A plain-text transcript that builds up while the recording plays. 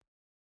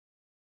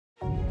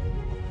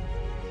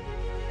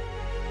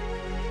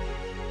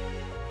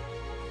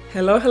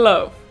Hello,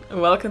 hello,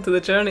 and welcome to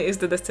The Journey is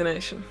the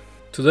Destination.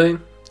 Today,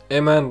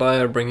 Emma and I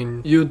are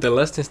bringing you the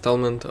last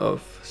installment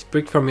of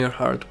Speak From Your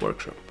Heart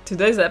workshop.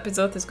 Today's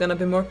episode is gonna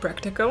be more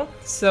practical,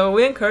 so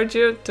we encourage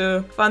you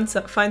to find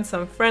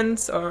some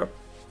friends or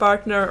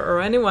partner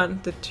or anyone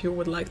that you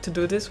would like to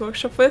do this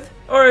workshop with,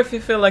 or if you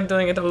feel like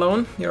doing it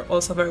alone, you're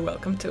also very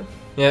welcome to.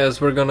 Yeah,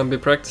 as we're gonna be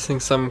practicing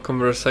some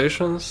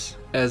conversations,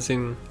 as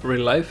in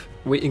real life,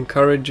 we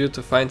encourage you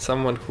to find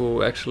someone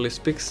who actually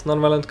speaks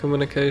nonviolent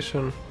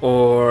communication,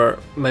 or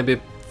maybe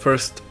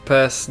first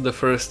pass the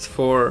first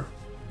 4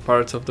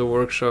 parts of the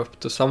workshop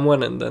to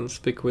someone and then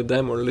speak with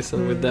them or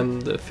listen with them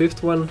the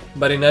 5th one.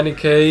 But in any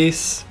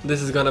case,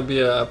 this is gonna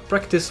be a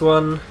practice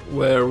one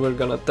where we're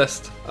gonna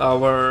test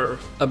our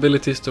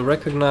abilities to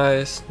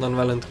recognize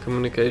nonviolent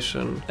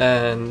communication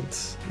and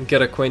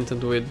get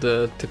acquainted with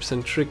the tips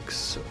and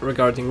tricks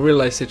regarding real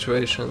life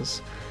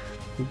situations.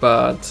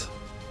 But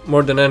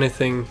more than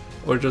anything,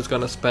 we're just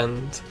gonna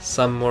spend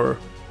some more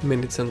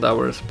minutes and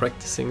hours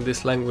practicing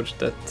this language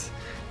that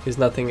is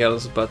nothing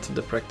else but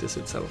the practice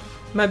itself.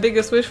 My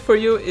biggest wish for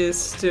you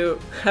is to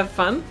have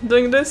fun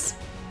doing this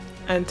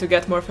and to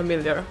get more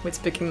familiar with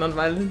speaking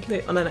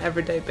nonviolently on an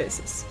everyday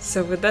basis.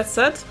 So with that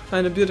said,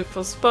 find a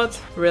beautiful spot,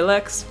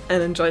 relax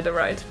and enjoy the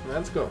ride.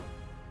 Let's go.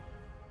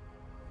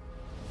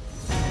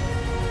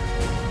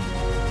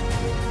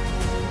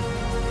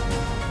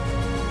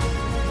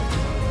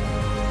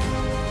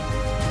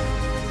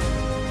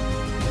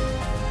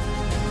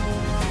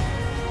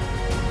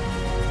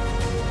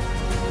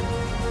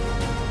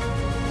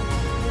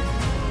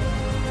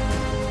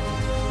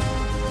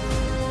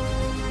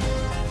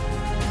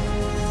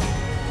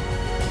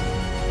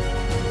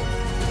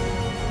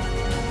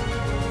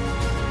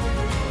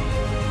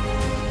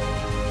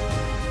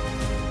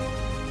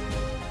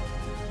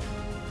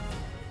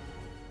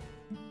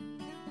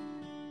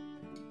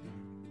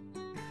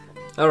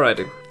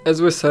 Alrighty,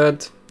 as we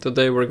said,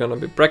 today we're gonna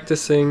be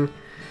practicing.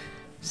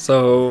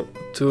 So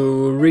to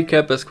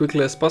recap as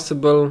quickly as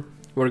possible,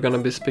 we're gonna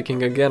be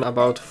speaking again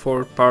about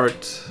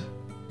 4-part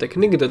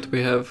technique that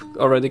we have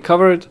already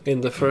covered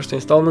in the first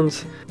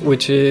installments,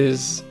 which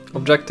is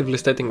objectively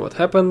stating what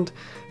happened,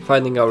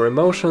 finding our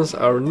emotions,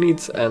 our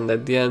needs, and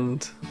at the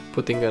end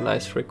putting a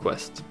nice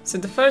request. So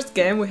the first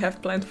game we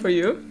have planned for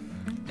you,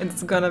 and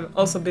it's gonna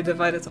also be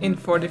divided in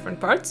 4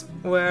 different parts,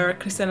 where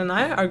Christian and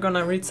I are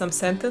gonna read some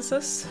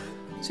sentences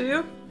to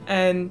you,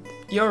 and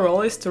your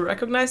role is to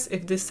recognize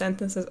if these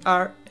sentences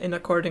are in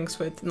accordance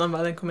with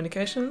nonviolent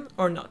communication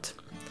or not.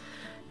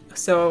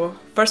 So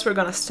first we're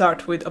gonna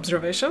start with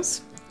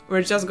observations.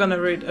 We're just gonna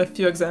read a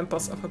few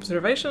examples of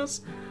observations,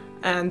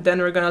 and then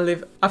we're gonna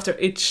leave, after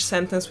each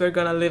sentence, we're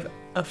gonna leave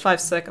a 5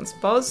 seconds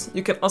pause.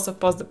 You can also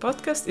pause the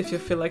podcast if you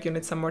feel like you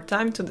need some more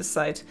time to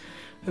decide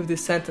if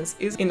this sentence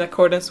is in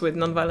accordance with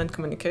nonviolent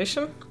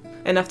communication.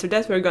 And after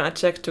that, we're gonna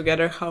check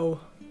together how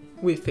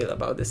we feel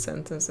about this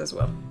sentence as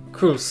well.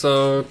 Cool,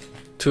 so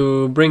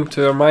to bring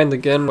to your mind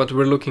again what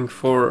we're looking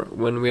for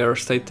when we are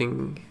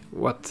stating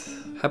what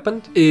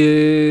happened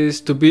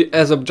is to be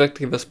as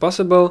objective as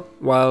possible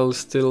while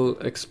still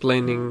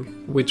explaining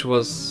which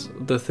was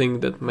the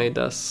thing that made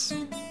us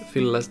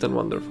feel less than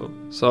wonderful.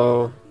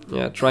 So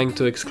yeah, trying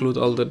to exclude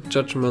all the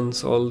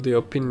judgments, all the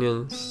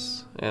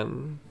opinions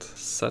and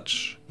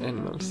such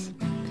animals.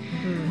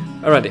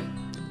 Alrighty,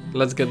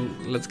 let's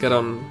get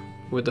on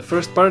with the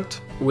first part,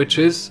 which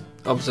is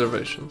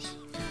observations.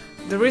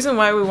 The reason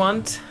why we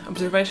want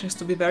observations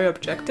to be very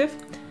objective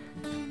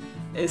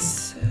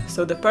is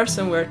so the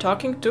person we're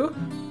talking to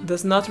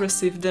does not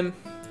receive them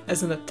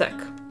as an attack.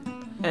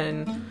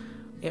 And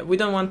we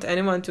don't want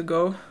anyone to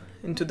go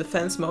into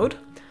defense mode.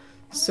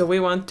 So we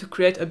want to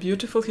create a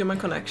beautiful human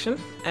connection,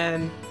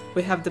 and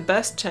we have the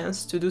best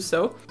chance to do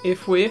so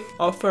if we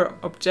offer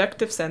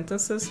objective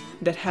sentences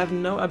that have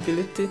no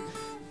ability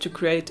to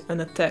create an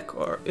attack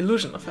or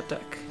illusion of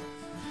attack.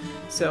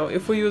 So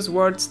if we use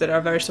words that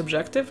are very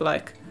subjective,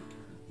 like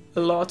a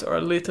lot or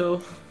a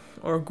little,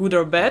 or good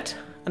or bad,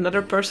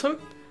 another person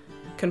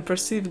can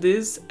perceive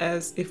this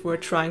as if we're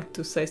trying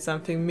to say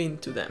something mean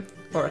to them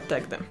or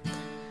attack them.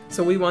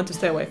 So we want to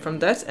stay away from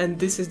that, and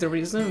this is the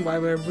reason why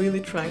we're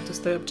really trying to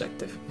stay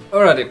objective.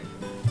 Alrighty,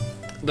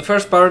 the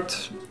first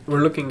part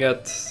we're looking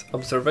at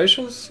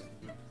observations,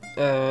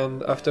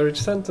 and after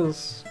each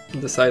sentence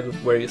decide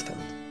where you stand.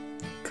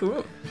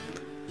 Cool.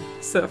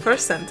 So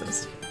first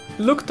sentence.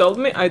 Luke told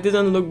me I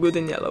didn't look good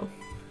in yellow.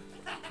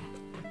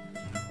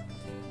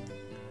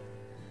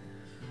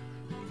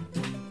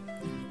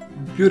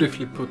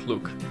 Beautifully put,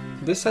 Luke.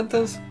 This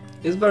sentence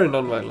is very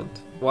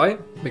nonviolent. Why?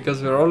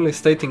 Because we're only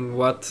stating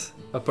what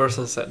a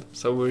person said.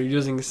 So we're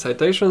using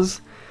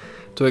citations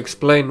to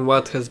explain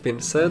what has been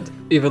said,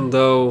 even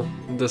though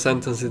the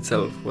sentence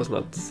itself was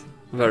not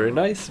very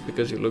nice,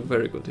 because you look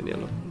very good in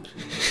yellow.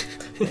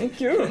 Thank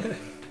you.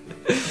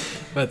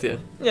 But yeah.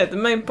 Yeah, the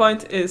main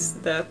point is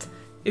that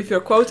if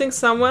you're quoting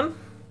someone,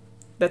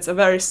 that's a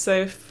very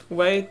safe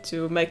way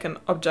to make an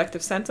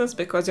objective sentence,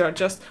 because you are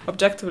just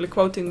objectively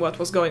quoting what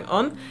was going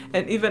on,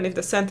 and even if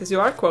the sentence you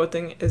are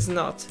quoting is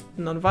not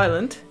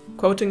non-violent,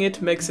 quoting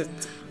it makes it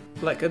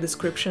like a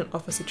description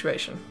of a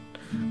situation,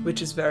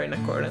 which is very in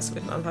accordance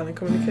with nonviolent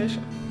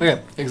communication.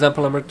 Okay,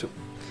 example number 2.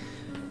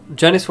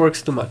 Janice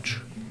works too much.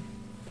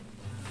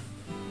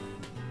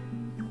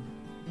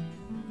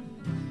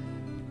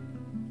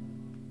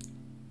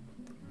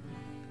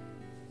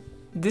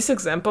 This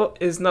example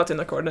is not in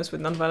accordance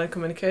with nonviolent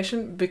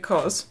communication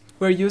because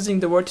we're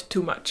using the word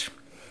too much.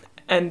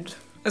 And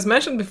as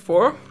mentioned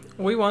before,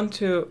 we want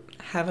to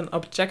have an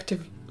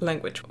objective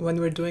language when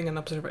we're doing an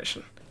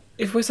observation.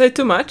 If we say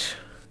too much,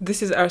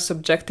 this is our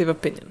subjective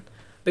opinion.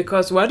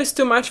 Because what is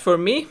too much for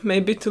me may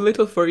be too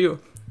little for you.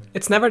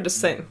 It's never the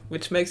same,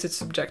 which makes it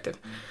subjective.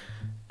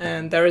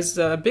 And there is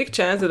a big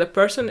chance that a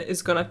person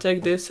is gonna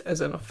take this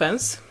as an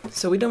offense.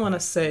 So we don't want to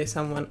say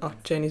someone, oh,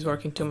 Jane is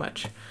working too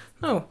much.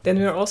 No, then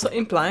we are also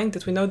implying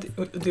that we know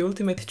the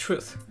ultimate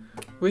truth,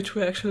 which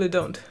we actually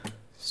don't.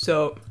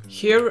 So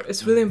here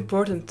it's really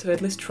important to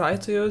at least try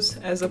to use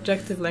as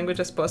objective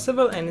language as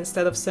possible, and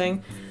instead of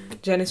saying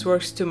Janice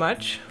works too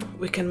much,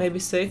 we can maybe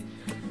say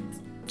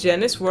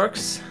Janice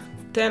works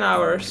 10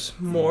 hours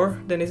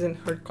more than is in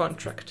her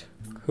contract.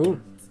 Cool.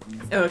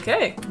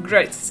 Okay,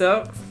 great.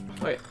 So,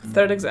 wait,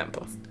 third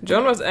example.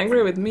 John was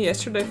angry with me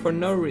yesterday for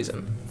no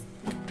reason.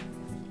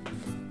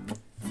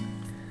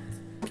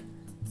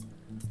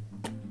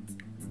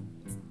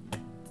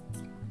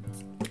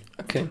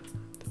 Okay,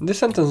 this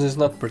sentence is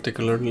not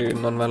particularly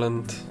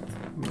nonviolent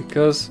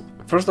because,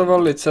 first of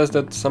all, it says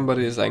that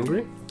somebody is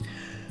angry.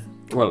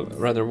 Well,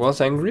 rather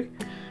was angry,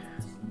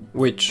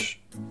 which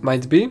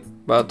might be,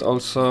 but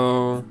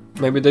also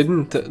maybe they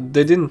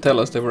didn't tell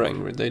us they were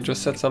angry. They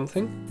just said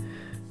something,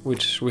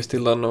 which we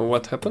still don't know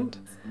what happened.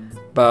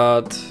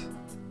 But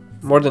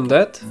more than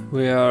that,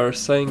 we are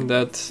saying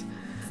that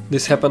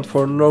this happened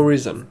for no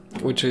reason,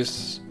 which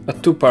is a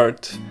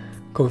two-part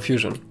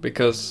confusion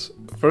because,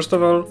 first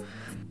of all,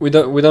 we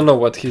don't know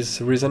what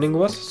his reasoning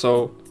was,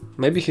 so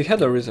maybe he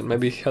had a reason,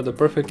 maybe he had a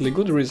perfectly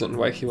good reason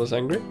why he was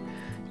angry,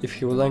 if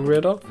he was angry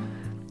at all.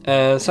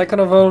 And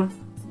second of all,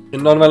 in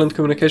nonviolent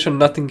communication,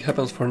 nothing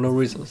happens for no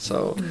reason.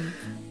 So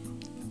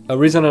a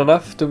reason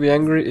enough to be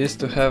angry is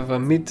to have a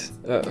need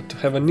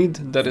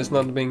that is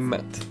not being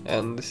met,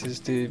 and this is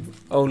the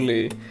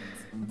only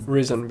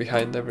reason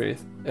behind every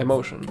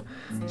emotion.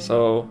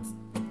 So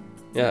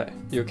yeah,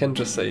 you can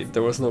just say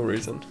there was no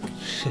reason.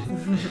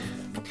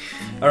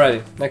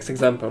 Alright, next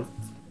example.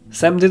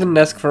 Sam didn't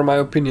ask for my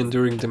opinion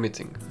during the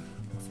meeting.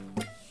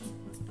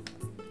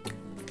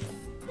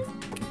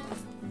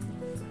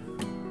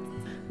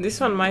 This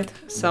one might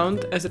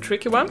sound as a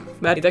tricky one,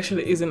 but it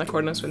actually is in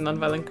accordance with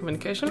nonviolent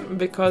communication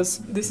because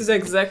this is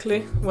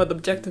exactly what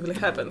objectively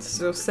happens.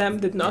 So Sam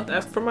did not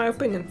ask for my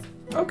opinion.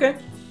 Okay,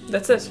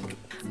 that's it.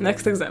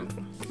 Next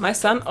example. My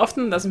son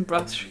often doesn't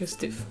brush his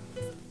teeth.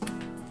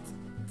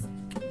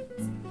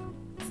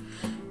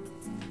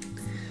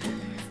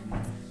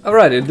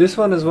 Alrighty, this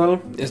one as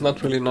well is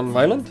not really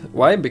non-violent.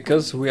 Why?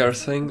 Because we are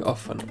saying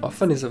often.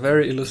 Often is a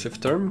very elusive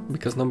term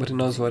because nobody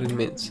knows what it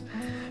means.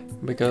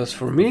 Because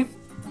for me,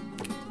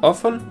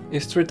 often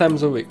is 3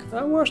 times a week.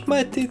 I washed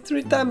my teeth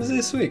 3 times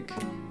this week.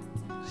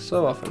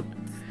 So often.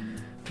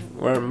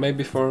 Where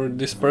maybe for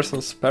this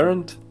person's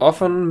parent,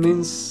 often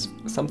means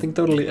something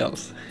totally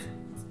else.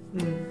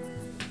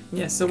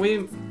 Yeah, so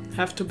we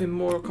have to be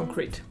more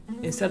concrete.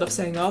 Instead of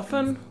saying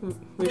often,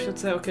 we should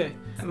say, okay,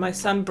 my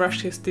son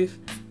brushed his teeth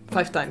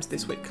 5 times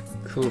this week.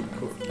 Cool.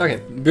 Okay,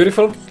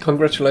 beautiful.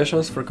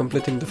 Congratulations for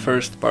completing the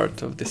first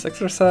part of this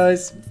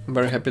exercise. I'm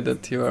very happy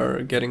that you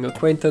are getting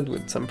acquainted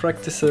with some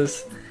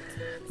practices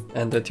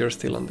and that you're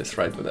still on this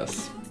ride with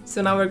us.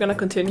 So now we're gonna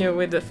continue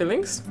with the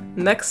feelings.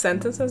 Next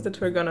sentences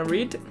that we're gonna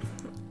read,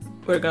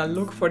 we're gonna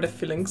look for the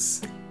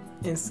feelings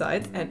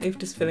inside and if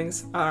these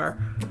feelings are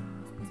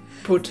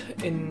put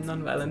in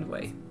non-violent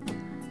way.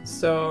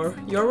 So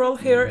your role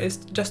here is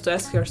just to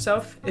ask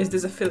yourself, is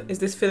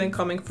this feeling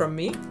coming from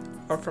me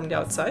or from the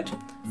outside?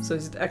 So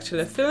is it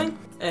actually a feeling?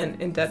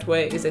 And in that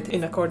way, is it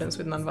in accordance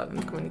with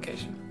nonviolent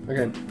communication?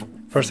 Okay,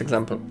 first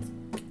example.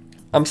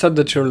 I'm sad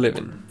that you're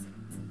leaving.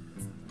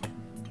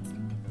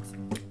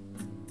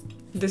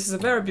 This is a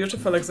very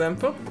beautiful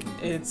example.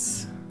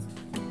 It's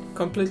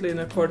completely in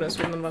accordance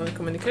with nonviolent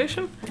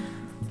communication.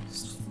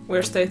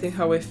 We're stating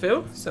how we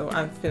feel, so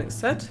I'm feeling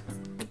sad.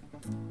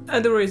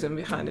 And the reason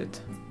behind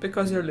it,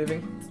 because you're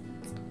leaving.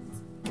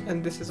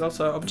 And this is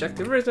also an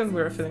objective reason,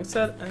 we're feeling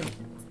sad, and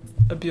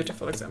a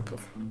beautiful example.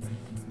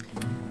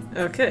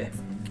 Okay,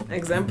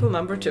 example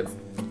number 2.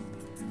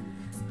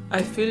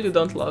 I feel you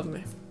don't love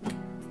me.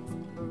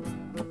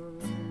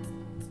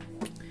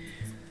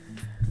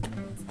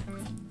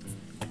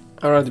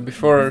 Alright,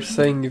 before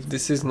saying if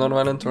this is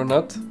non-violent or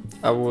not,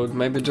 I would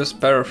maybe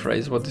just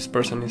paraphrase what this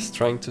person is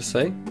trying to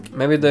say.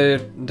 Maybe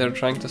they're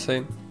trying to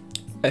say,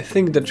 I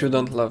think that you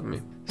don't love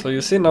me. So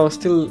you see now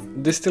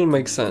this still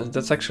makes sense.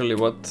 That's actually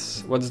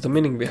what's the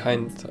meaning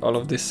behind all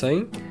of this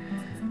saying.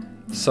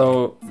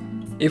 So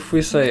if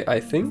we say I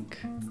think,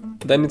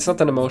 then it's not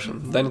an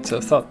emotion, then it's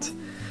a thought.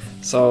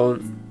 So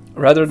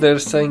rather they're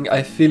saying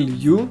I feel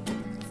you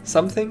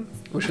something,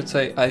 we should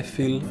say I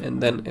feel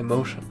and then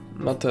emotion,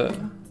 not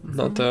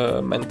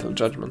a mental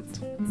judgment.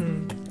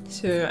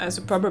 So, as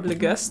you probably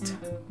guessed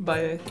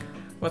by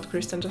what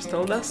Christian just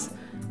told us,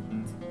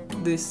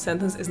 this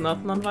sentence is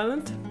not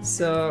nonviolent.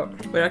 So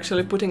we're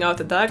actually putting out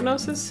a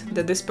diagnosis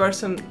that this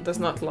person does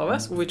not love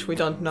us, which we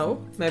don't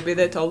know. Maybe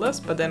they told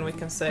us, but then we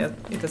can say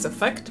it as a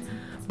fact.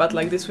 But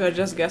like this, we are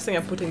just guessing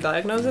and putting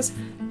diagnosis,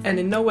 and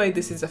in no way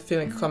this is a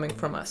feeling coming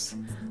from us.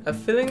 A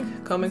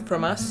feeling coming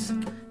from us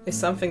is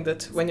something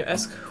that when you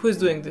ask who is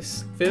doing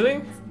this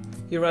feeling,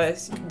 you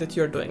realize that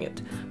you're doing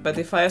it. But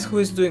if I ask who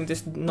is doing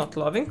this not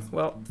loving,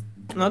 well,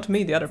 not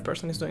me, the other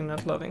person is doing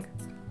not loving.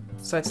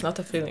 So it's not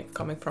a feeling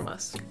coming from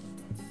us.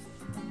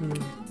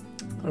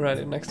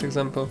 Alrighty, next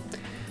example.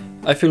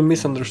 I feel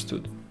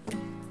misunderstood.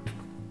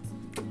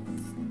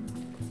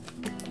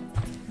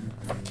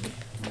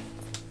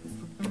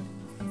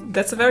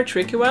 That's a very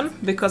tricky one,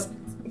 because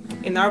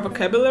in our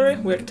vocabulary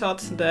we're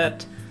taught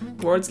that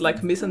words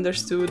like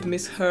misunderstood,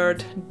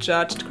 misheard,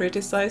 judged,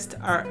 criticized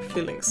are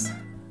feelings.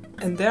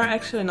 And they're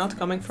actually not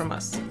coming from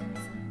us.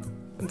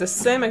 The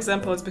same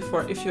example as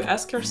before, if you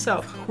ask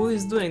yourself who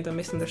is doing the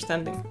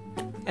misunderstanding,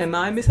 am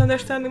I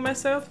misunderstanding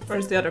myself, or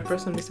is the other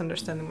person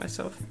misunderstanding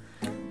myself?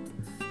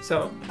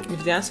 So,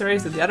 if the answer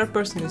is that the other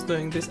person is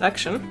doing this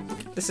action,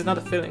 this is not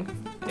a feeling.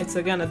 It's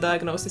again a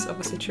diagnosis of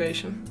a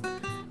situation.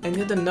 And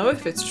you don't know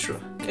if it's true.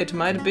 It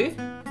might be,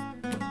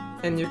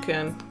 and you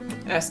can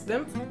ask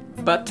them,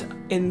 but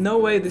in no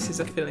way this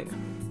is a feeling.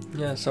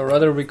 Yeah, so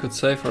rather we could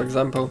say, for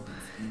example,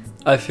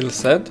 I feel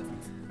sad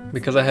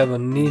because I have a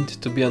need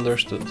to be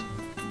understood.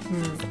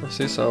 You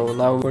see, so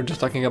now we're just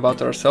talking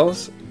about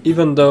ourselves,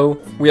 even though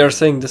we are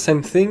saying the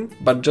same thing,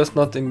 but just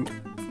not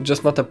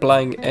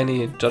applying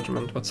any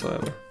judgment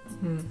whatsoever.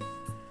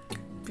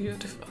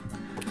 Beautiful.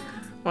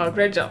 Well,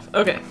 great job.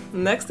 Okay,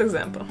 next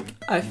example.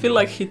 I feel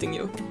like hitting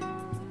you.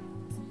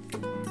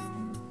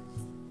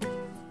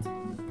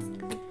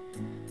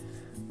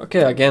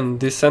 Okay, again,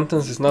 this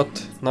sentence is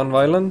not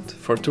non-violent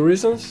for two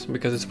reasons,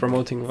 because it's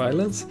promoting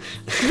violence.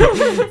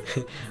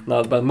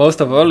 No, but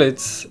most of all,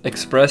 it's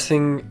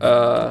expressing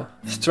a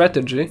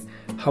strategy,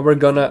 how we're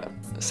gonna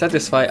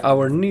satisfy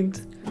our need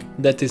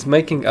that is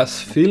making us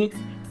feel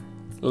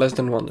less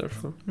than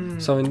wonderful.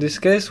 So in this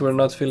case, we're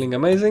not feeling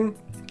amazing,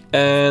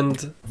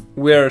 and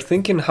we're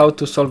thinking how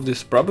to solve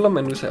this problem,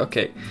 and we say,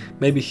 okay,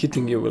 maybe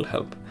hitting you will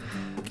help.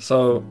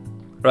 So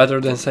rather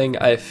than saying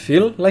I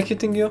feel like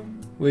hitting you,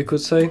 we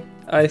could say,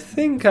 I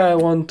think I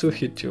want to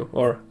hit you,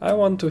 or I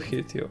want to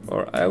hit you,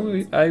 or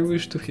I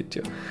wish to hit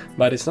you.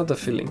 But it's not a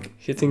feeling.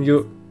 Hitting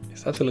you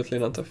is absolutely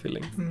not a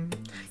feeling.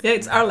 Yeah,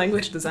 it's our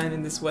language design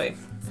in this way.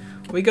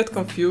 We got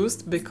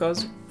confused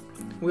because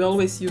we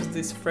always use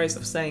this phrase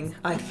of saying,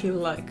 I feel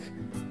like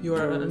you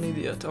are an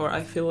idiot, or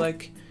I feel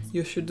like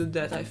you should do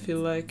that, I feel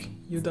like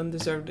you don't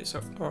deserve this,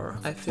 or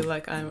I feel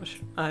like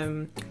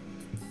I'm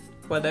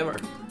whatever.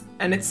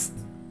 And it's,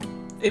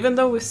 even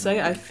though we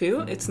say I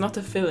feel, it's not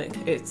a feeling.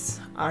 It's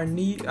our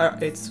need,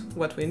 it's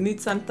what we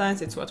need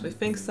sometimes, it's what we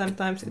think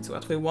sometimes, it's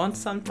what we want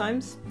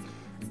sometimes.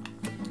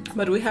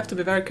 But we have to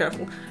be very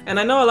careful. And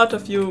I know a lot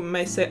of you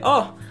may say,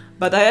 oh,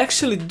 but I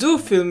actually do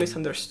feel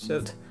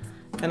misunderstood.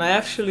 And I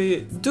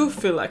actually do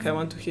feel like I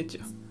want to hit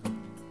you.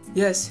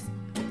 Yes,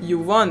 you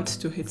want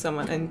to hit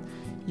someone and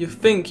you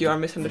think you are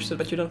misunderstood,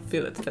 but you don't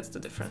feel it. That's the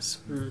difference.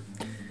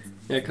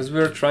 Yeah, because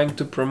we're trying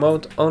to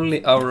promote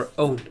only our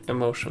own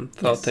emotion,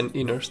 thought, and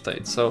inner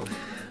state. So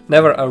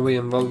never are we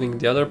involving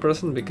the other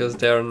person, because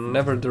they are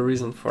never the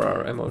reason for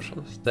our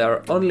emotions. They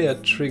are only a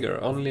trigger,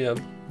 only a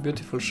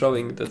beautiful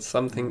showing that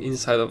something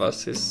inside of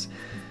us is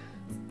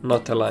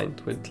not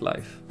aligned with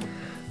life.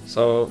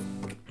 So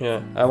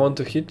yeah, I want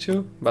to hit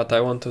you, but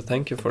I want to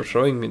thank you for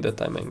showing me that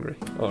I'm angry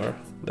or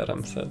that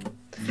I'm sad.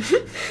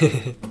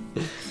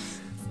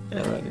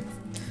 Alrighty.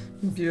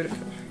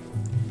 Beautiful.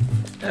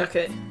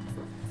 Okay.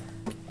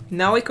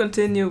 Now we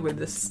continue with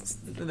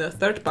the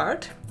third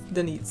part,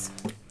 the needs.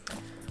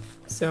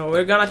 So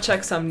we're gonna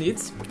check some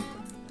needs,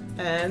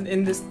 and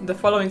in the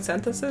following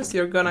sentences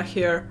you're gonna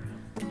hear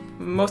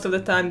most of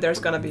the time there's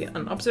gonna be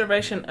an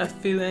observation, a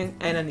feeling,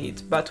 and a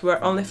need. But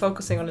we're only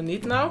focusing on the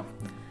need now,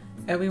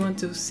 and we want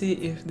to see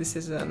if this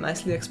is a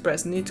nicely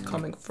expressed need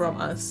coming from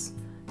us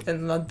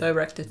and not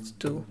directed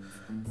to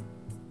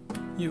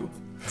you,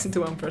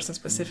 to one person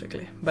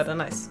specifically, but a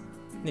nice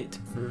need.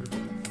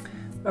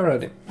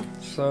 Alrighty,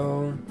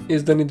 so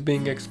is the need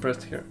being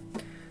expressed here?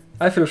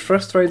 I feel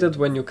frustrated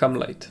when you come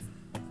late.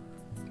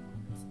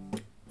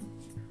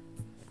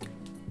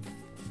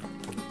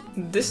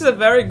 This is a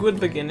very good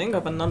beginning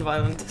of a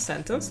non-violent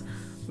sentence,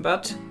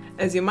 but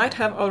as you might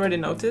have already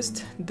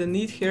noticed, the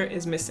need here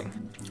is missing.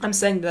 I'm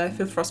saying that I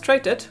feel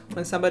frustrated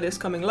when somebody is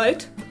coming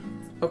late.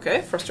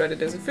 Okay, frustrated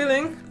is a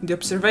feeling. The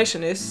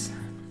observation is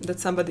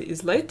that somebody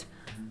is late,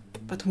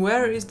 but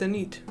where is the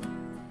need?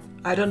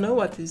 I don't know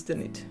what is the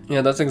need.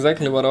 Yeah, that's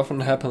exactly what often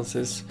happens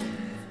is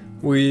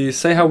we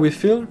say how we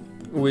feel,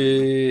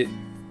 we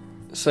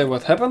say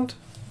what happened,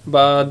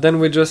 but then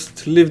we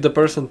just leave the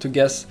person to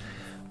guess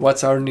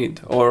what's our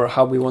need or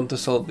how we want to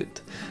solve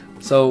it.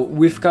 So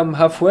we've come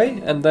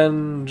halfway and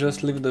then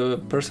just leave the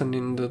person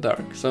in the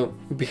dark. So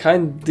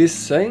behind this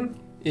saying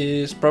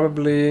is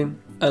probably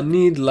a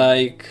need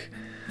like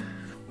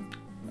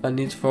a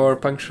need for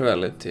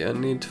punctuality, a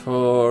need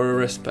for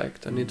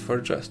respect, a need for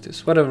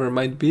justice, whatever it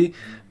might be,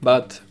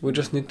 but we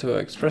just need to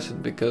express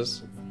it,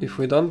 because if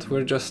we don't,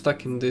 we're just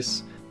stuck in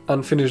this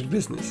unfinished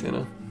business, you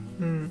know?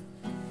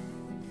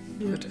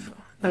 Beautiful.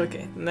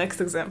 Okay,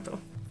 next example.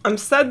 I'm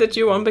sad that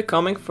you won't be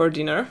coming for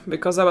dinner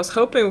because I was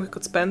hoping we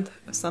could spend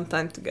some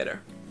time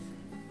together.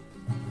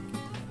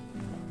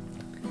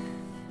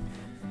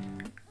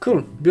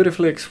 Cool,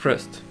 beautifully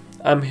expressed.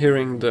 I'm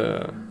hearing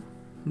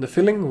the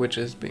feeling which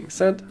is being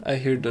said. I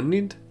hear the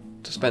need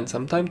to spend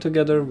some time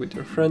together with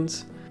your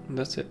friends. And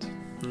that's it.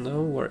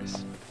 No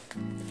worries.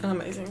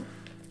 Amazing.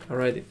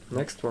 Alrighty,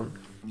 next one.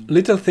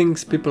 Little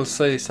things people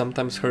say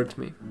sometimes hurt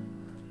me.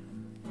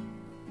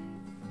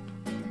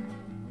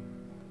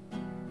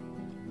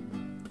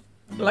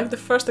 Like the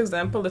first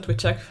example that we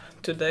checked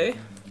today,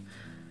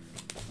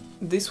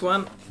 this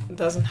one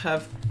doesn't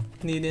have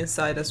need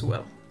inside as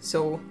well.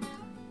 So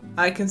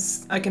I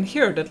can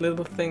hear that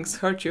little things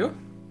hurt you,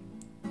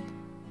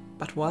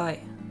 but why?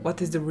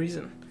 What is the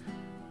reason?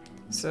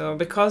 So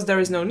because there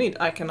is no need,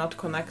 I cannot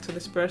connect to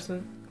this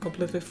person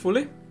completely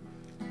fully,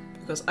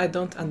 because I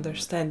don't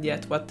understand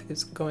yet what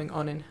is going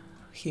on in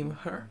him or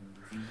her.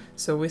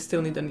 So we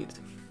still need a need.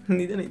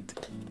 Need a need.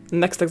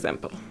 Next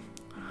example.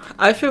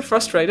 I feel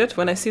frustrated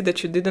when I see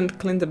that you didn't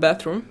clean the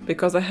bathroom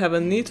because I have a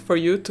need for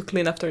you to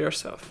clean after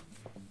yourself.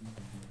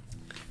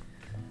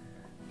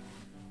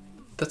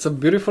 That's a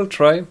beautiful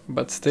try,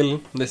 but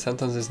still, this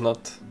sentence is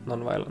not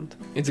non-violent.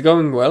 It's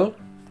going well,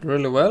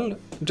 really well,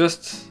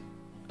 just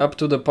up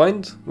to the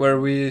point where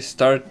we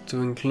start to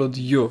include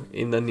you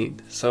in the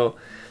need. So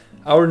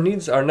our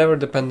needs are never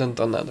dependent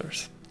on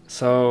others.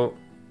 So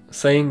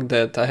saying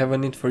that I have a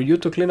need for you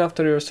to clean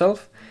after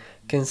yourself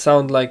can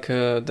sound like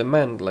a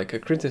demand, like a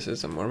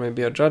criticism, or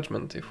maybe a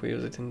judgment if we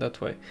use it in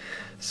that way.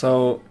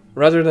 So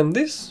rather than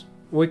this,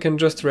 we can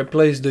just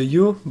replace the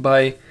you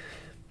by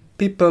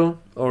people,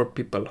 or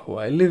people who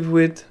I live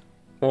with,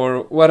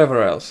 or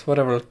whatever else,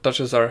 whatever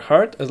touches our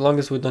heart, as long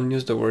as we don't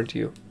use the word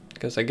you.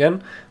 Because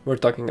again, we're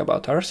talking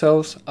about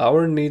ourselves,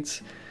 our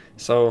needs,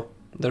 so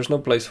there's no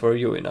place for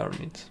you in our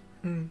needs.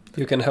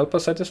 You can help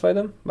us satisfy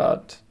them,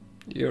 but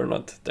you're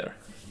not there.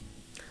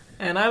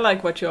 And I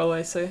like what you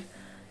always say.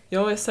 You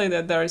always say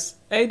that there is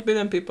 8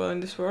 billion people in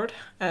this world,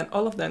 and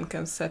all of them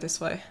can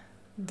satisfy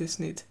this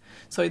need.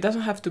 So it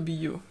doesn't have to be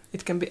you.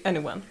 It can be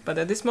anyone. But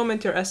at this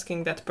moment, you're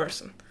asking that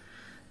person.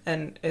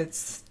 And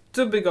it's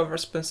too big of a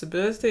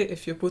responsibility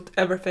if you put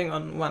everything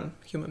on one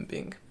human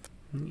being.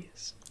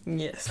 Yes.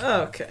 Yes.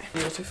 Okay.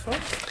 Beautiful.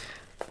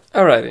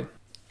 Alrighty.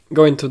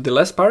 Going to the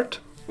last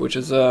part, which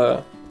is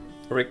a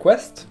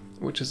request,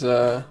 which is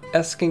a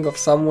asking of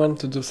someone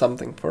to do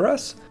something for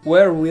us,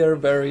 where we are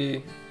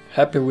very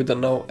happy with a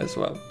no as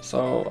well.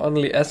 So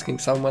only asking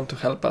someone to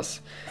help us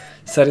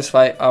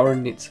satisfy our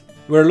needs.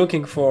 We're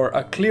looking for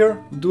a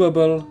clear,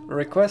 doable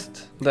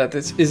request that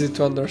is easy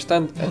to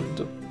understand and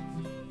do.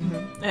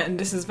 And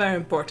this is very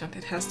important.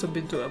 It has to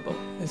be doable,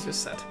 as you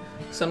said.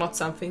 So not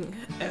something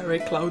airy,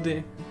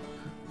 cloudy,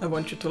 I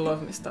want you to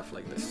love me, stuff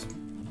like this.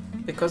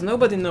 Because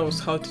nobody knows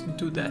how to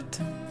do that.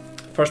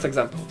 First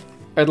example.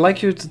 I'd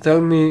like you to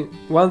tell me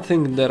one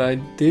thing that I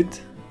did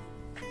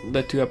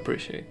that you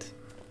appreciate.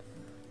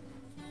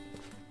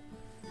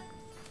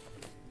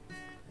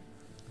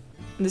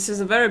 This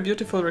is a very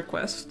beautiful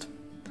request.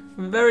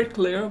 Very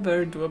clear,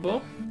 very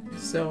doable.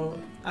 So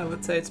I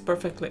would say it's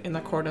perfectly in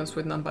accordance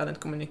with nonviolent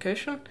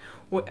communication.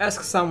 We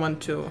ask someone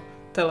to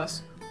tell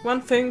us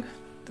one thing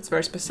that's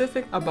very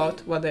specific about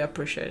what they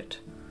appreciate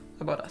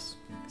about us.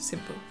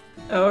 Simple.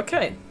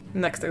 Okay,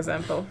 next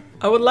example.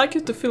 I would like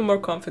you to feel more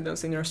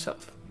confidence in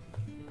yourself.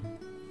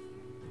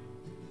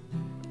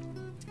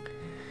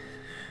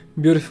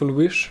 Beautiful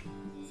wish,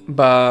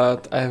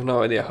 but I have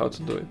no idea how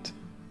to do it.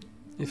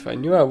 If I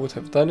knew, I would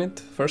have done it,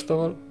 first of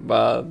all,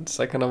 but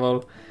second of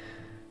all,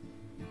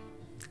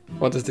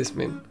 what does this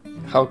mean?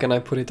 How can I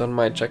put it on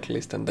my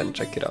checklist and then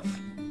check it off?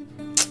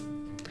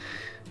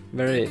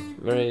 Very,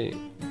 very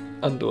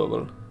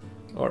undoable,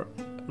 or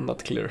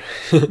not clear.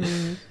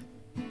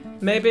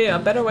 Maybe a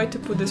better way to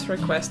put this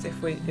request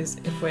if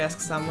we ask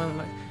someone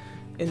like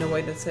in a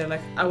way that say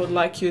like, I would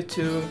like you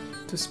to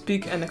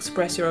speak and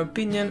express your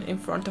opinion in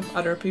front of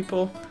other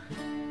people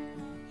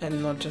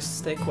and not just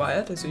stay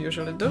quiet as you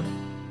usually do.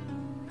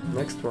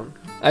 Next one.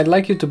 I'd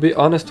like you to be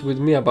honest with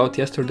me about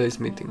yesterday's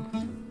meeting.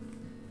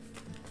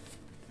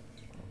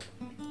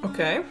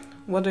 Okay,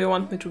 what do you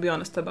want me to be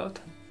honest about?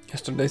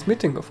 Yesterday's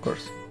meeting, of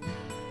course.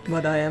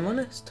 But I am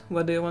honest.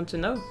 What do you want to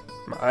know?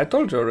 I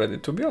told you already,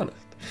 to be honest.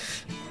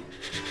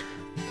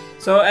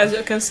 So as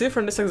you can see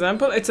from this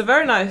example, it's a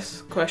very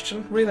nice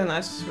question, really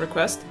nice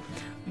request,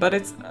 but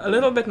it's a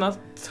little bit not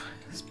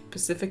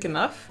specific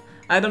enough.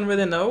 I don't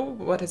really know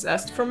what is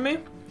asked from me.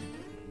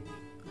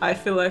 I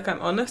feel like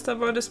I'm honest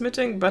about this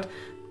meeting, but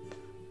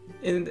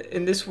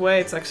in this way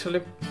it's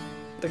actually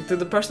like to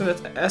the person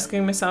that's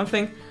asking me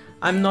something,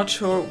 I'm not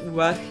sure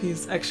what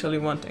he's actually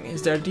wanting.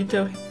 Is there a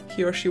detail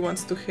he or she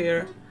wants to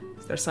hear?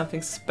 Is there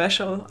something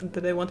special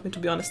that they want me to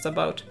be honest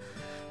about?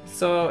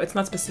 So it's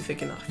not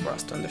specific enough for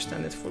us to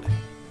understand it fully.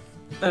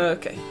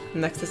 Okay,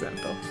 next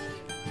example.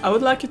 I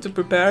would like you to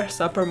prepare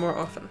supper more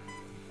often.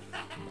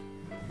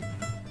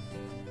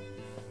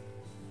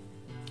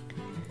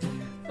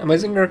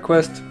 Amazing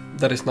request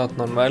that is not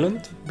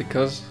non-violent,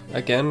 because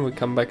again we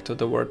come back to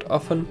the word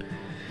often,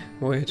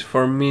 which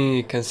for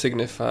me can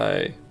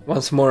signify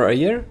once more a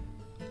year,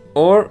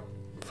 or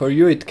for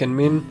you it can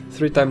mean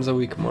 3 times a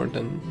week more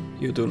than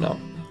you do now.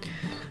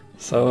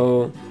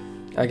 So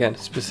again,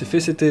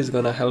 specificity is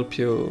gonna help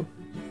you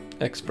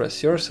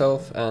express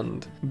yourself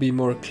and be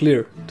more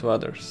clear to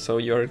others, so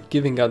you're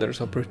giving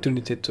others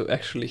opportunity to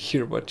actually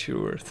hear what you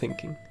were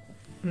thinking.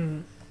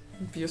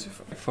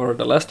 Beautiful. For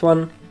the last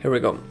one, here we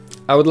go.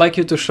 I would like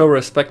you to show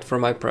respect for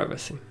my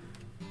privacy.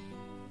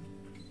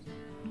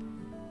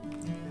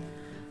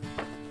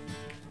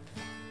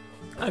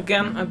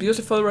 Again, a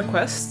beautiful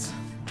request,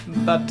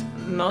 but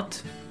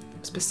not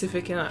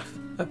specific enough.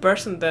 A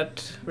person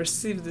that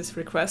receives this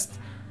request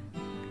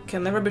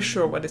can never be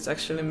sure what it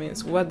actually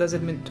means. What does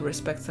it mean to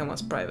respect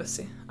someone's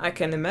privacy? I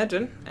can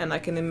imagine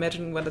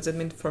what does it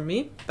mean for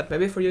me, but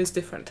maybe for you it's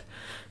different.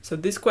 So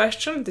this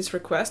question, this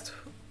request,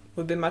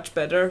 would be much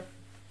better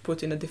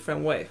put in a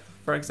different way.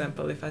 For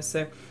example, if I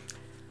say,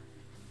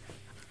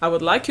 I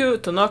would like you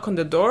to knock on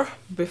the door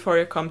before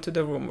you come to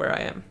the room where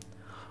I am.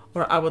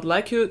 Or I would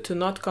like you to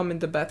not come in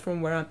the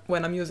bathroom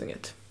when I'm using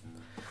it.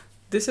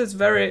 This is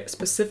very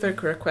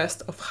specific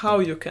request of how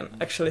you can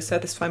actually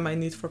satisfy my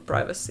need for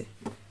privacy.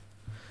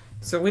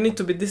 So we need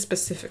to be this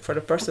specific for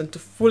the person to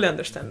fully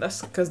understand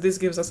us, because this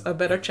gives us a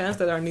better chance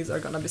that our needs are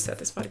gonna be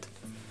satisfied.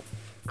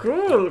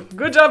 Cool!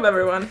 Good job,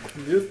 everyone!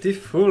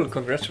 Beautiful!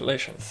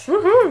 Congratulations!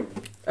 Woohoo!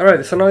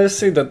 Alright, so now you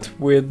see that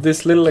with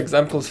these little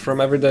examples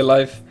from everyday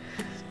life,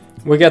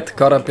 we get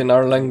caught up in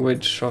our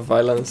language of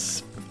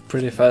violence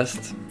pretty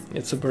fast.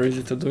 It's super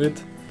easy to do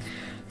it.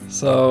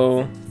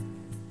 So,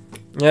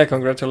 yeah,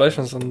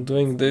 congratulations on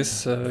doing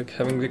this,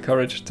 having the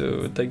courage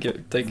to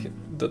take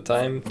the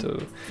time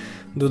to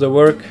do the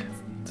work,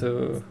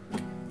 to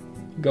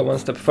go one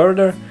step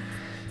further.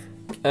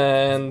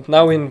 And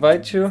now we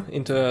invite you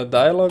into a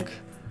dialogue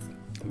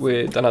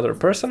with another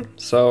person.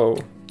 So,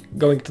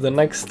 going to the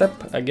next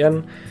step,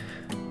 again,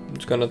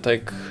 it's gonna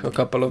take a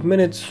couple of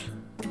minutes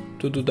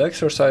to do the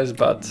exercise,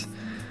 but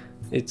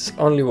it's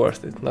only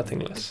worth it, nothing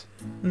less.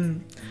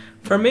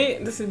 For me,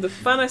 this is the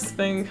funnest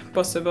thing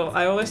possible.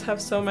 I always have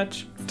so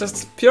much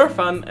just pure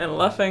fun and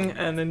laughing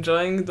and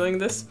enjoying doing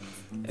this.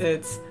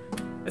 It's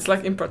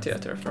like improv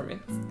theater for me.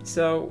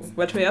 So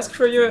what we ask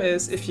for you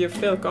is if you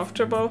feel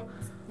comfortable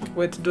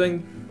with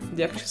doing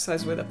the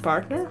exercise with a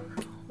partner,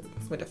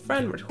 with a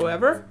friend, with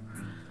whoever.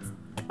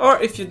 Or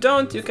if you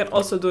don't, you can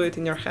also do it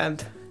in your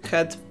head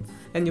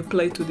and you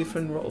play 2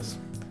 different roles.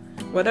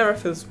 Whatever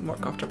feels more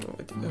comfortable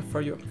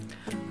for you.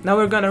 Now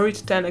we're gonna read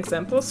 10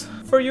 examples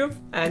for you,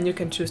 and you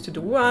can choose to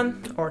do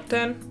 1 or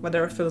 10,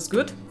 whatever feels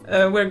good.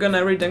 We're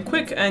gonna read them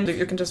quick, and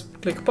you can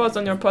just click pause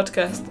on your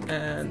podcast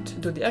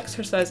and do the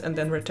exercise, and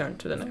then return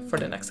to for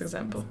the next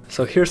example.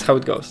 So here's how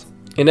it goes.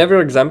 In every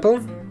example,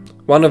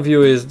 one of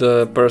you is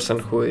the person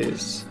who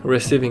is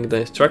receiving the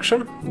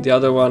instruction, the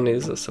other one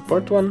is a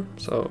support one,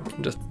 so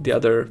just the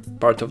other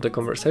part of the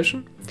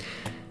conversation.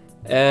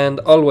 And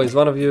always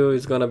one of you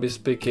is gonna be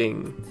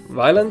speaking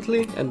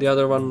violently and the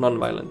other one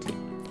non-violently.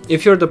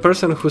 If you're the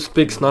person who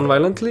speaks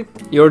non-violently,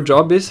 your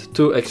job is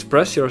to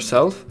express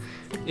yourself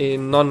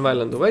in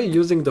non-violent way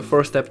using the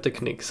 4-step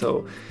technique.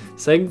 So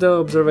saying the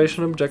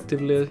observation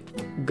objectively,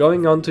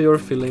 going on to your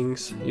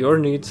feelings, your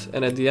needs,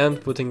 and at the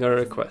end putting a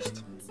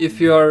request.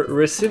 If you are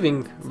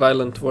receiving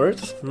violent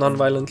words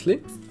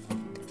non-violently,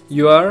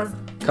 you are,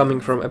 coming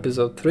from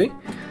episode 3,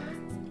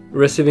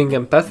 receiving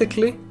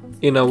empathically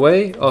in a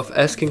way of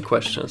asking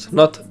questions.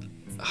 Not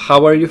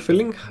how are you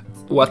feeling,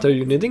 what are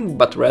you needing,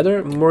 but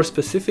rather, more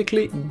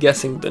specifically,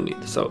 guessing the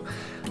need. So,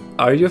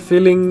 are you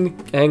feeling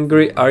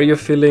angry? Are you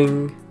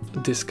feeling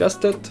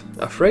disgusted,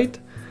 afraid?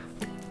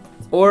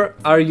 Or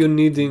are you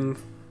needing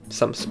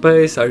some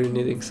space? Are you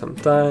needing some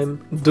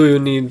time? Do you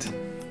need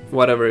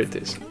whatever it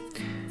is?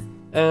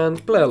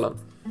 And play along.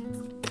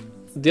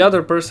 The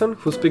other person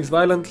who speaks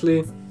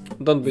violently,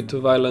 don't be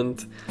too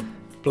violent,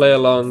 play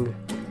along,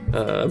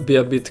 be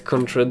a bit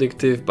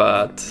contradictive,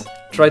 but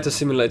try to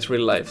simulate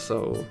real life.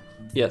 So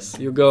yes,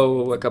 you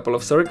go a couple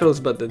of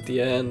circles, but at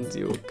the end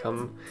you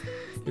come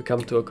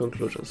to a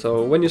conclusion.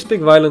 So when you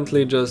speak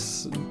violently,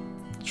 just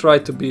try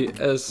to be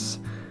as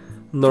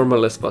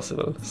normal as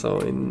possible. So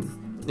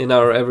in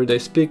our everyday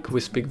speak, we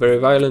speak very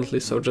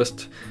violently, so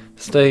just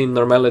stay in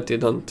normality,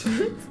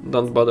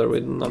 don't bother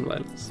with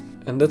non-violence.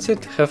 And that's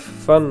it. Have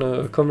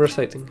fun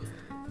conversating.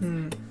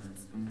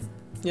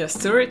 Yes,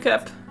 to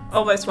recap,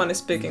 always one is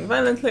speaking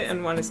violently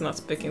and one is not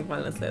speaking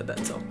violently,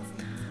 that's all.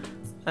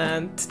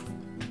 And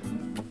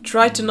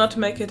try to not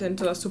make it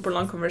into a super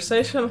long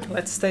conversation.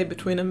 Let's stay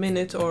between a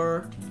minute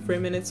or 3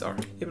 minutes, or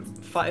even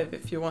 5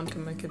 if you want to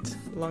make it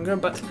longer,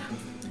 but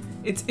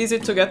it's easy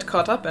to get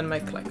caught up and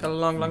make like a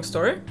long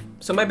story.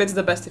 So maybe it's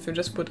the best if you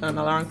just put an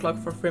alarm clock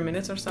for 3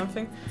 minutes or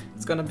something.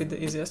 It's gonna be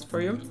the easiest for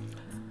you.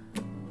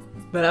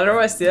 But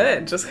otherwise, yeah,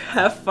 just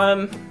have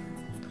fun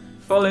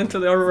fall into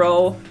your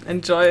role,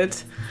 enjoy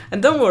it.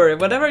 And don't worry,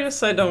 whatever you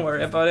say, don't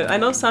worry about it. I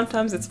know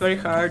sometimes it's very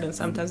hard and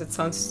sometimes it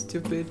sounds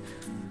stupid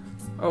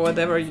or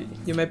whatever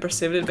you may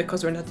perceive it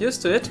because we're not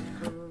used to it.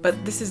 But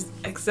this is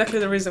exactly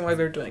the reason why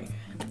we're doing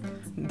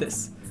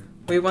this.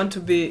 We want to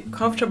be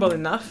comfortable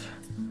enough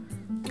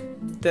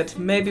that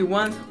maybe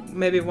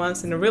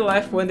once in real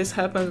life when this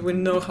happens, we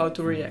know how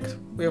to react.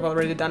 We have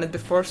already done it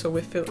before, so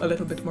we feel a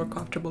little bit more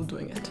comfortable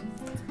doing it.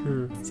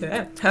 So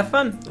yeah, have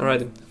fun.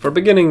 Alrighty. For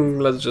beginning,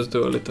 let's just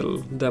do a little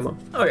demo.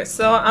 Okay,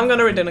 so I'm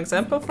gonna read an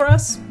example for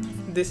us.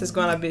 This is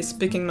gonna be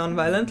speaking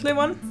non-violently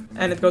one,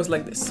 and it goes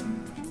like this.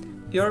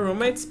 Your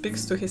roommate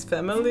speaks to his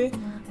family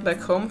back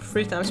home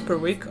 3 times per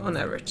week on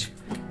average.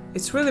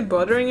 It's really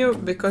bothering you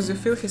because you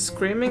feel he's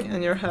screaming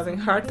and you're having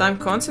hard time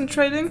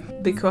concentrating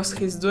because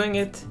he's doing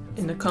it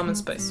in a common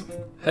space.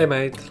 Hey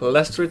mate,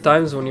 last 3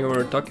 times when you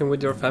were talking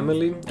with your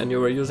family and you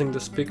were using the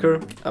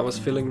speaker, I was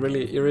feeling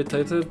really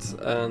irritated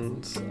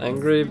and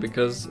angry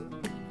because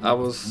I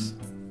was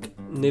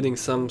needing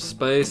some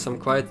space, some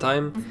quiet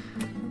time,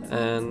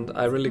 and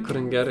I really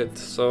couldn't get it.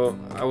 So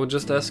I would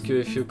just ask you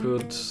if you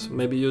could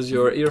maybe use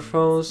your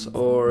earphones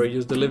or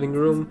use the living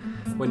room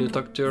when you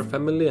talk to your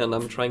family and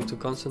I'm trying to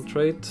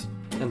concentrate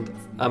and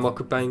I'm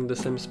occupying the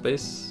same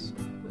space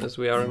as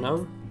we are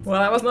now.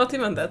 Well, I was not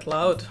even that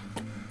loud.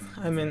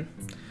 I mean,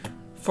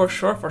 for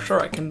sure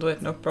I can do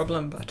it, no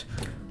problem, but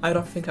I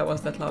don't think I was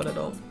that loud at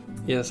all.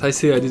 Yes, I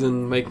see I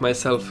didn't make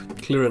myself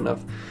clear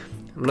enough.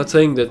 I'm not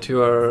saying that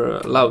you are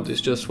loud, it's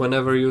just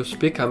whenever you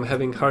speak I'm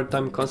having hard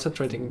time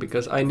concentrating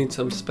because I need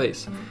some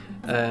space.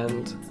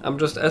 And I'm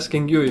just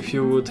asking you if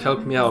you would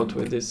help me out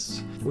with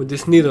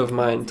this need of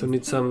mine to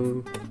need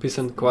some peace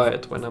and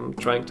quiet when I'm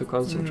trying to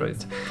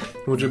concentrate.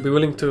 Would you be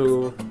willing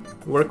to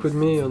work with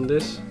me on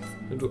this?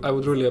 I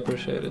would really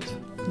appreciate it.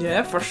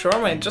 Yeah, for sure,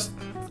 mate. Just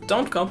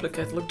don't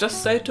complicate. Look,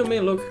 just say to me,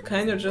 look,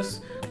 can you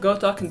just go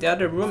talk in the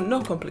other room? No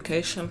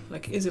complication.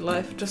 Like, easy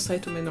life. Just say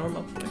to me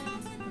normal.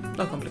 Like,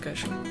 no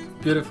complication.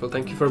 Beautiful.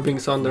 Thank you for being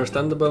so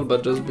understandable.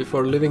 But just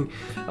before leaving,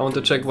 I want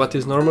to check what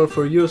is normal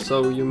for you.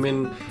 So you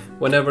mean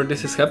whenever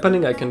this is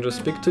happening, I can just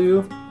speak to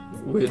you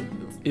with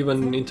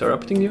even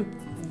interrupting you?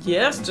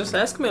 Yes, just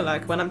ask me.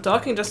 Like, when I'm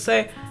talking, just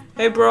say,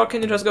 hey bro,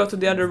 can you just go to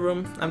the other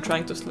room? I'm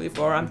trying to sleep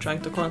or I'm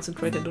trying to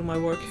concentrate and do my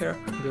work here.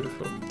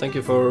 Beautiful. Thank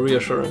you for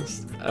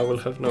reassurance. I will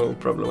have no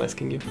problem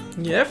asking you.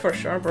 Yeah, for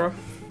sure, bro.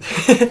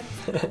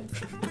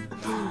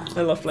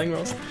 I love playing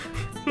roles.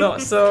 No,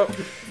 so...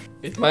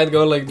 It might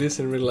go like this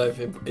in real life,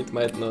 it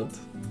might not,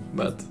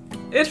 but...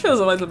 It feels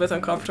a little bit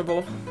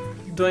uncomfortable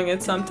doing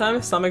it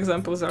sometimes. Some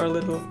examples are a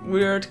little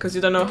weird because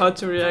you don't know how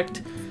to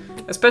react.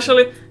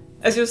 Especially...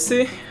 As you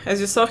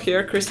saw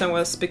here, Christian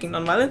was speaking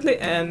non-violently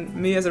and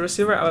me as a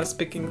receiver, I was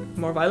speaking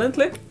more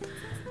violently.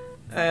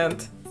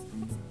 And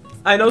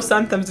I know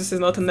sometimes this is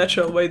not a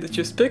natural way that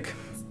you speak,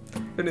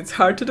 and it's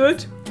hard to do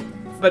it.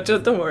 But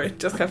just don't worry,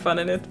 just have fun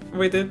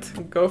with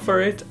it, go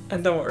for it,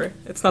 and don't worry,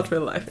 it's not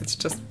real life, it's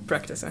just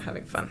practice and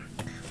having fun.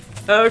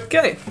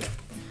 Okay,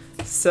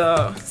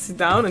 so sit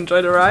down,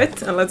 enjoy the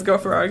ride, and let's go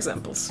for our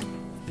examples.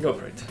 Go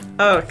for it.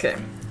 Okay,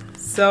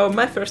 so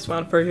my first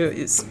one for you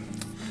is...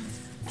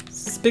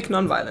 Speak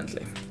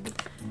non-violently.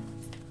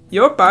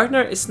 Your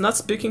partner is not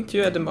speaking to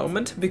you at the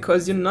moment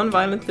because you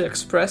non-violently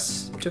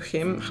express to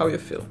him how you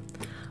feel.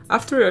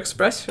 After you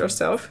express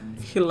yourself,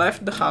 he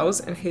left the house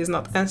and he is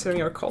not answering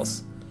your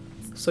calls.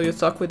 So you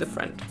talk with a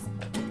friend.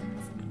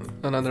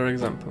 Another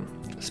example.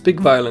 Speak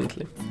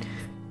violently.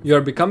 You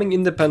are becoming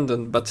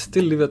independent but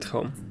still live at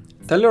home.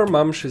 Tell your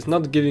mom she's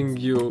not giving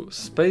you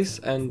space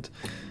and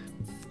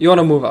you want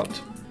to move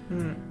out.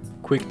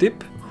 Quick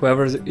tip.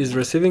 Whoever is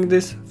receiving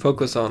this,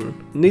 focus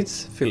on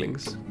needs,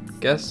 feelings.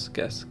 Guess.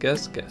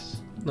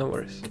 No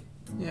worries.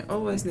 Yeah,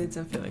 always needs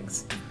and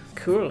feelings.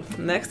 Cool.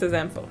 Next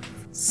example.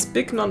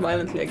 Speak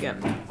non-violently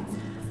again.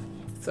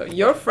 So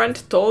your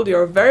friend told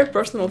your very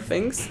personal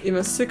things,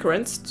 even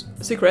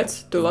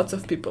secrets to lots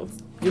of people.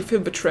 You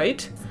feel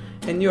betrayed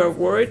and you are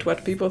worried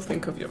what people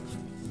think of you.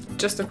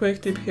 Just a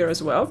quick tip here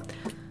as well.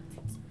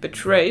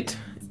 Betrayed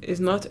is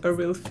not a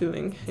real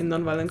feeling in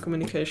nonviolent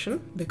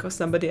communication because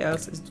somebody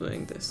else is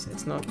doing this.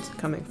 It's not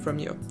coming from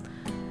you.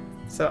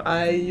 So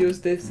I use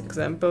this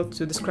example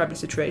to describe the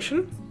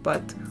situation,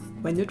 but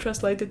when you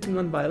translate it to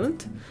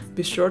nonviolent,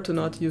 be sure to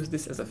not use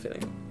this as a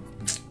feeling.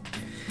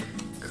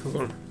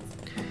 Cool.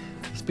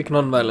 Speak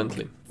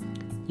nonviolently.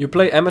 You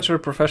play amateur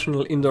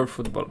professional indoor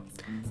football.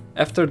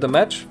 After the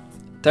match,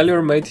 tell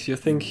your mate you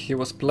think he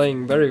was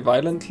playing very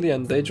violently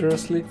and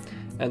dangerously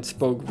and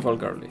spoke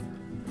vulgarly.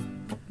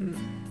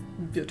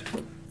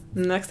 Beautiful.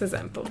 Next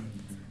example.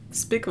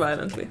 Speak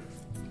violently.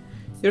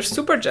 You're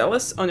super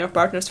jealous on your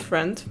partner's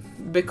friend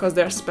because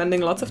they're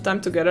spending lots of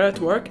time together at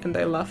work and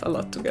they laugh a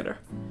lot together.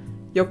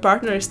 Your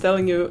partner is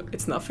telling you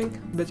it's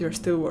nothing, but you're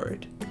still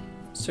worried.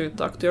 So you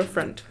talk to your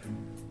friend.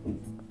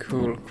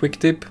 Cool. Quick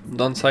tip,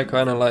 don't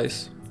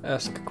psychoanalyze,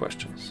 ask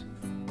questions.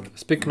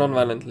 Speak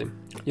non-violently.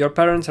 Your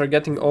parents are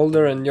getting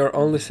older and your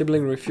only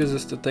sibling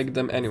refuses to take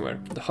them anywhere.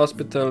 The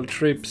hospital,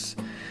 trips.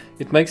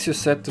 It makes you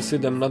sad to see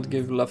them not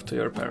give love to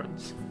your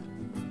parents.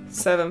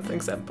 7th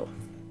example.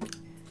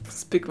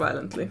 Speak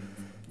violently.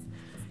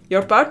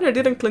 Your partner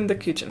didn't clean the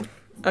kitchen.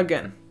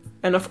 Again.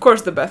 And of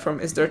course the bathroom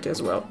is dirty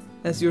as well,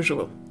 as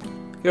usual.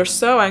 You're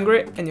so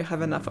angry and you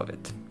have enough of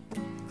it.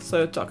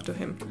 So you talk to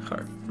him,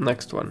 her.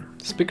 Next one.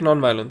 Speak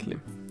non-violently.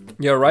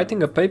 You're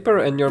writing a paper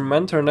and your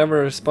mentor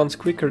never responds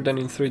quicker than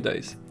in 3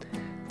 days.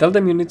 Tell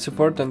them you need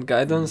support and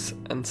guidance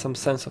and some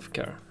sense of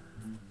care.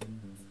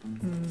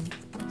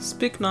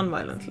 Speak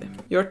non-violently.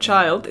 Your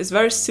child is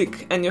very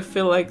sick and you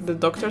feel like the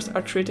doctors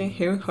are treating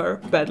him,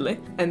 her badly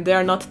and they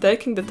are not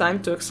taking the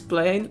time to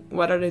explain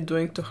what are they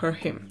doing to her,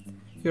 him.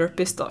 You're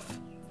pissed off.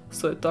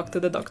 So you talk to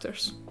the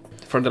doctors.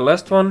 For the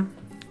last one,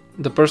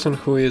 the person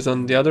who is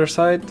on the other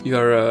side,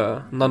 you're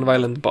a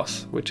non-violent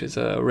boss, which is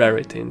a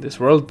rarity in this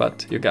world,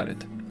 but you got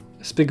it.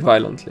 Speak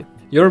violently.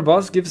 Your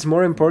boss gives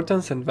more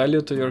importance and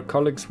value to your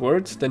colleagues'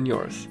 words than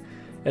yours.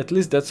 At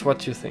least that's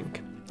what you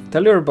think.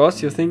 Tell your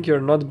boss you think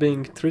you're not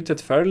being treated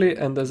fairly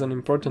and as an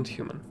important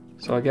human.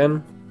 So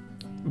again,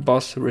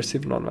 boss,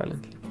 receive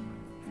non-violently.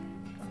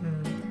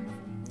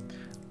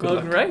 Good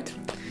luck. Great.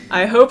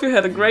 I hope you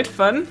had a great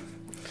fun.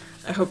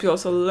 I hope you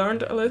also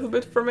learned a little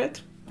bit from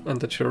it. And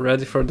that you're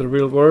ready for the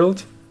real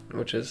world,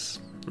 which is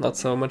not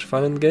so much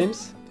fun in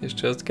games. It's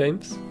just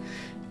games.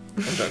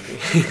 I'm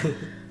joking.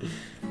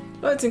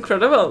 Oh, it's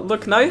incredible.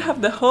 Look, now you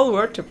have the whole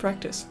world to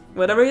practice.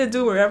 Whatever you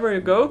do, wherever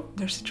you go,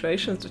 there's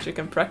situations that you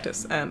can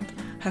practice and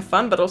have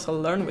fun, but also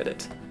learn with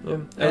it. Yeah,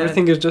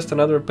 everything is just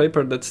another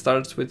paper that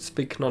starts with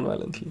speak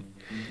non-violently.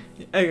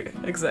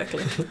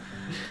 Exactly.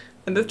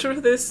 And the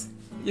truth is,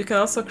 you can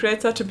also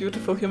create such a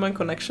beautiful human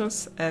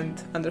connections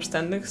and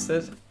understandings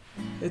that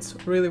it's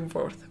really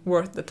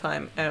worth the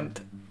time and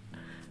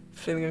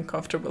feeling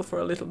uncomfortable for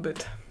a little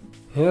bit.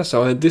 Yeah,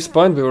 so at this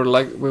point we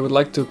would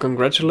like to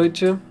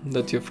congratulate you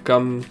that you've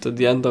come to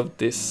the end of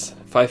this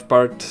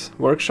 5-part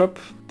workshop,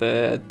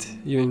 that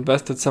you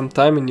invested some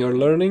time in your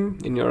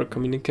learning, in your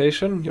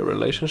communication, your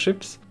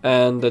relationships,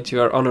 and that you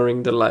are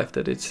honoring the life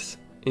that is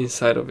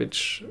inside of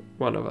each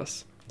one of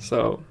us.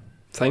 So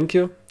thank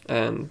you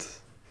and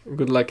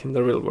good luck in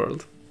the real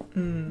world.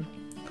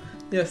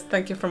 Yes,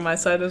 thank you from my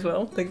side as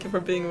well. Thank you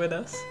for being with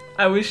us.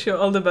 I wish you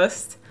all the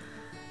best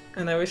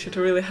and I wish you to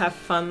really have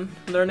fun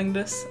learning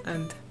this,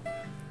 and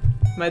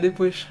my deep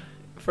wish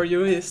for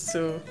you is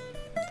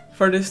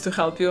for this to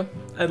help you,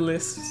 at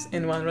least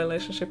in one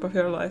relationship of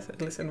your life,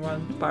 at least in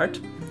one part.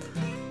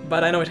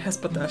 But I know it has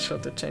potential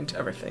to change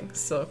everything,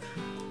 so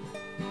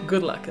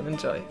good luck and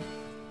enjoy.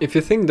 If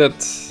you think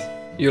that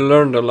you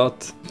learned a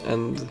lot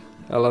and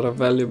a lot of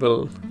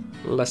valuable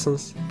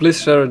lessons, please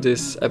share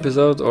this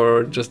episode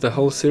or just the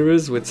whole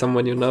series with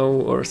someone you know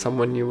or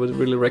someone you would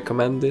really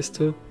recommend this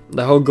to.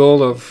 The whole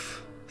goal of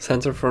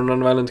Center for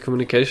Nonviolent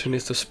Communication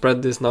is to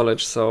spread this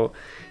knowledge, so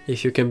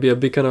if you can be a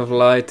beacon of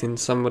light in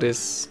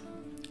somebody's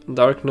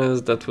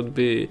darkness, that would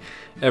be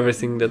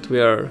everything that we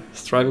are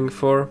striving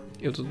for.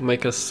 It would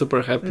make us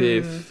super happy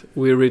if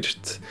we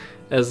reached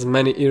as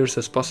many ears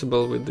as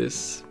possible with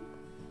this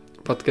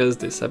podcast,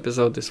 this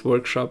episode, this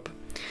workshop.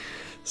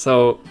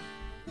 So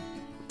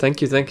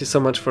thank you so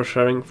much for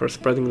sharing, for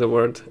spreading the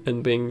word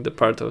and being the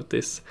part of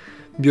this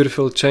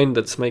beautiful chain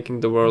that's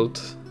making the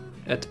world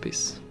at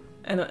peace.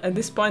 And at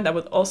this point I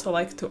would also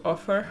like to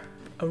offer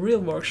a real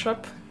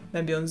workshop,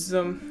 maybe on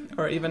Zoom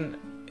or even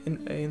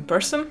in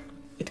person.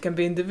 It can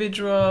be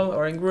individual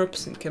or in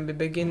groups, it can be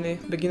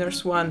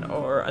beginners one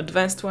or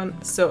advanced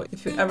one. So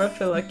if you ever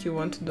feel like you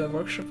want to do a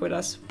workshop with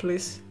us,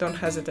 please don't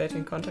hesitate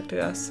in contacting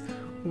us.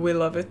 We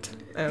love it.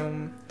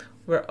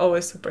 We're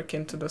always super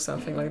keen to do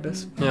something like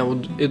this. Yeah,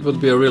 it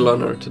would be a real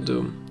honor to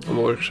do a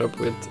workshop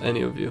with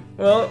any of you.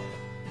 Well,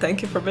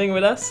 thank you for being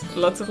with us.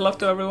 Lots of love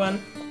to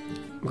everyone.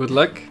 Good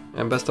luck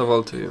and best of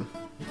all to you.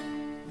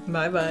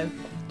 Bye bye.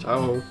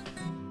 Ciao.